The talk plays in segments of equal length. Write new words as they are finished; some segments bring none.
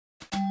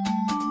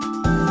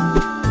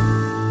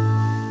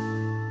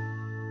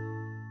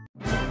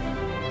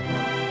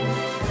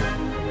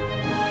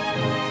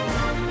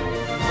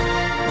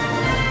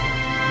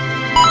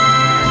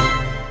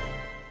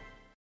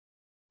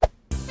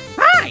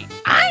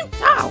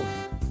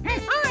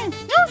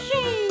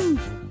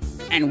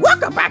and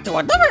welcome back to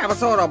another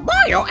episode of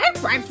Mario and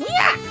Friends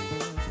React!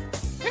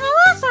 In the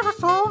last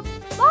episode,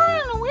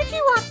 Mario and Luigi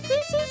watched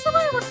DC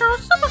Survivor Girl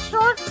Super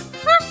Short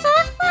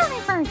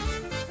 #FamilyFriends.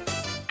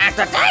 And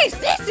today's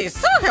DC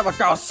Survivor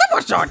Girl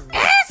Super Short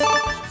is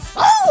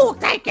Soul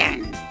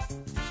Taken! And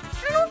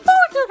before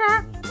we do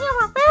that, we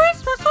have a very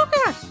special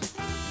guest.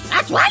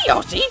 That's right,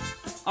 Yoshi!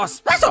 Our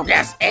special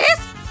guest is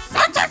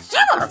Sunset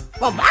Shimmer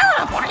from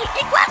Mario Party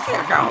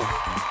Equestria Girls!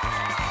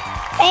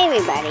 Hey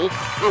everybody,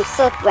 I'm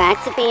so glad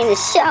to be in the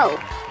show.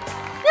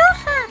 You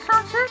said it,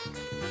 Sunset.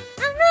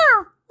 And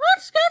now,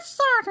 let's get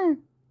started.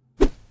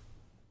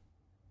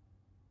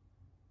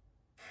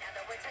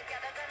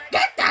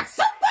 Get that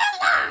super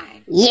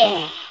line!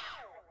 Yeah!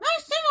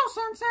 Nice single,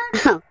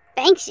 Sunset. Oh,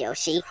 thanks,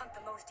 Yoshi. Hunt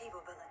the most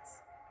evil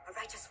villains. A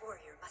righteous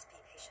warrior must be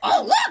patient.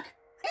 Oh, look!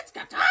 It's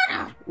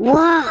Katana! Whoa!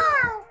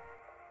 Wow.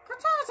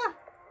 Katana's a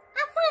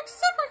freak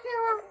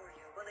superhero. A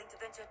warrior willing to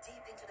venture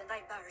deep into the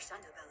nightmarish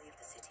underbelly of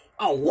the city.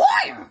 A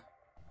warrior!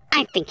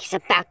 I think he's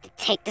about to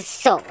take the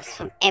souls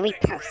from every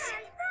person.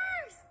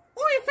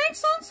 What do you think,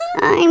 Sunset?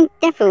 I'm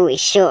definitely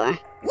sure.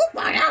 We'll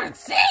find out and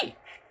see!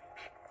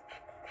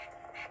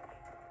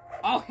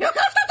 Oh, here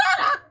comes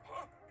Katana!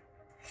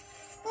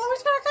 Oh,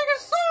 he's gonna take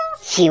his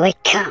souls. Here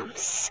it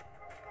comes.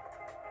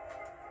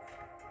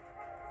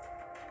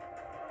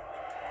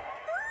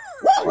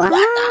 Whoa, what the?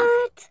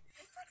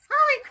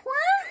 Harley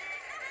Quinn?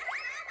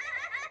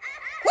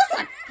 What's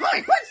that?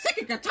 Harley Quinn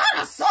sticking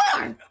Katana's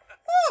sword!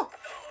 Oh,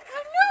 I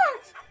knew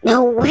it.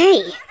 No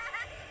way!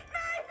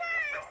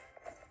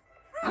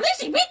 At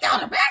least he beat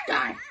down the bad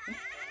guy!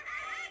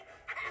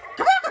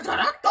 Come on,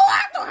 Katana! Go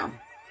after him!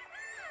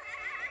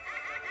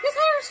 He's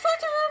headed straight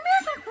to the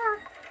amusement park.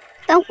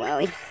 Don't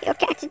worry, you'll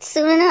catch it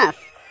soon enough.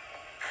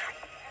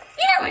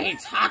 He never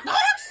eats hot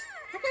dogs!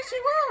 I guess he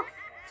will.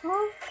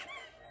 Toad.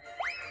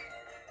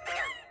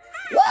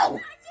 Whoa!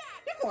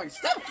 You're going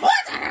still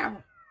towards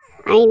him!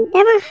 I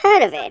never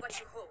heard of it. What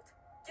you hold.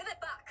 Give it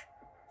back.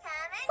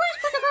 Please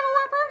pick a better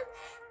weapon.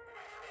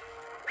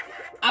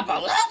 A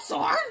balloon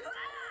sword?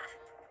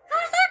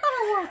 How's that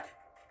gonna work?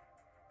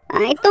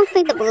 I don't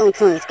think the balloon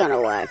tune is gonna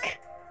work.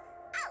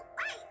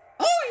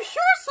 Oh, you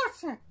sure,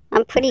 Sunset?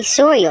 I'm pretty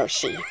sure,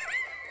 Yoshi. Well,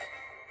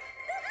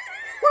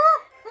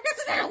 I guess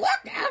it didn't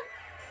work now.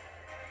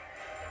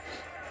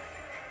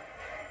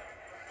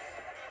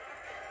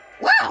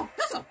 Wow,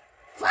 there's a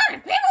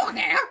crowded people in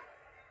there!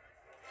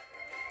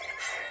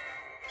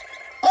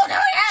 Oh, there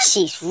he is!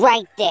 She's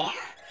right there.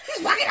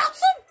 He's walking up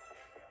some...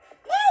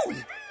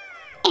 Move!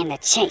 And the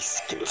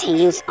chase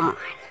continues on.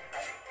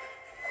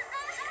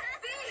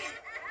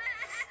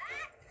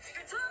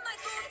 Return my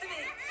sword to me.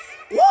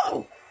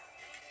 Whoa!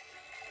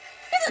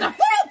 He's in a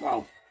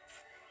foolproof!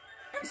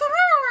 and some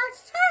arrows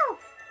too.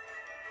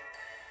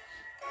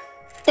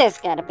 There's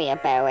gotta be a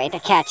better way to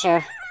catch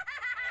her.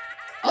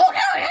 Oh,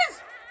 there he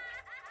is!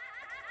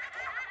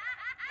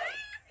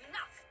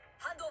 Enough.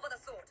 Hand over the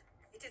sword.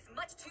 It is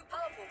much too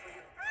powerful for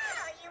you.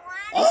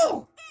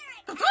 Oh!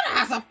 Katana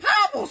has a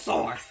powerful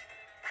sword!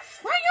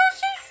 Right,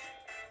 Yoshi?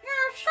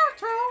 Yeah, sure,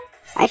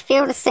 Toad. I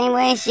feel the same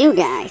way as you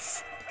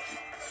guys.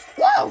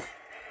 Whoa!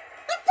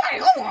 They're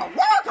fighting over a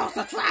roller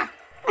coaster track!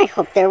 I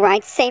hope they're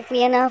right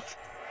safely enough.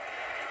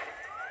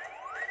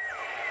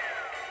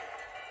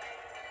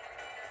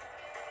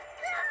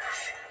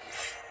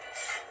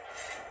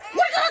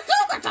 What are you gonna do,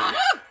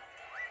 Katana?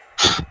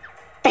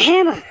 The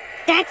hammer!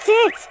 That's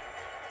it!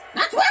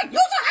 That's right, use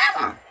a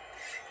hammer!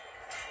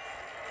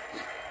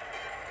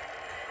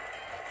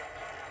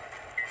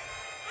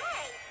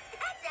 Hey,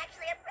 that's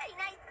actually a pretty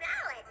nice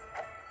balance.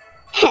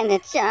 And the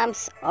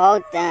job's all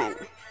done.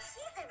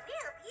 She's a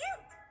real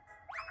beaut.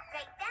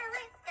 Great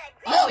balance, good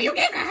Oh, you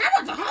gave the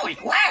hammer to Harley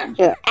Quinn!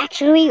 You're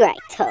actually right,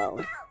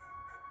 Toad.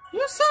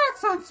 You said it,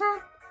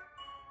 Sunset.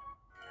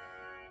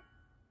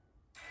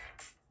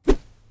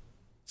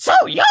 So,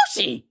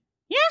 Yoshi!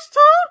 Yes,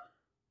 Toad?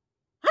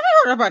 Have you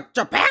heard of a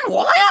Japan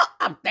warrior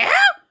up there?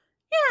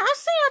 Yeah, I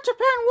see a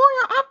Japan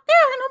warrior up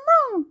there in the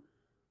moon.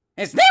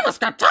 His name is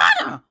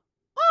Katana!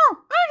 Oh,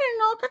 I didn't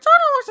know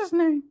Katana was his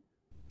name.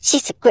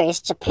 She's the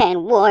greatest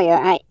Japan warrior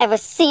I ever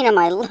seen in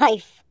my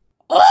life.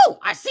 Oh,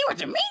 I see what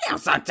you mean now,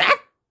 Sunset!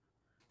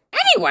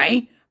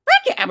 Anyway,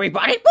 thank you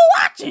everybody for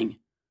watching!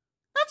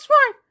 That's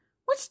right.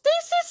 With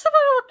DC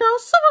Survivor Girl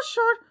Super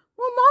Short,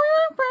 will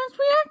Mario and Friends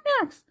react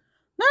next?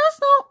 Let us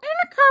know in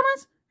the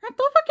comments, and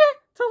don't forget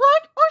to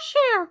like or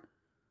share.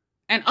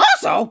 And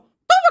also,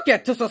 don't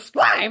forget to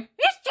subscribe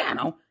his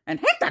channel and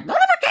hit that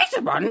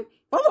notification button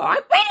for more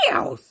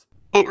videos!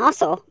 And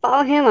also,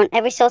 follow him on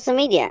every social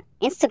media,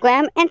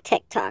 Instagram and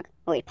TikTok,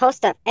 where we post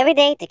stuff every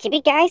day to keep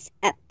you guys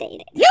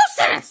updated. You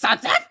said it,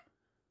 Sunset!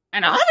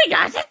 And I hope you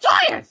guys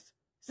enjoy it!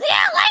 See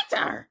you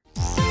later!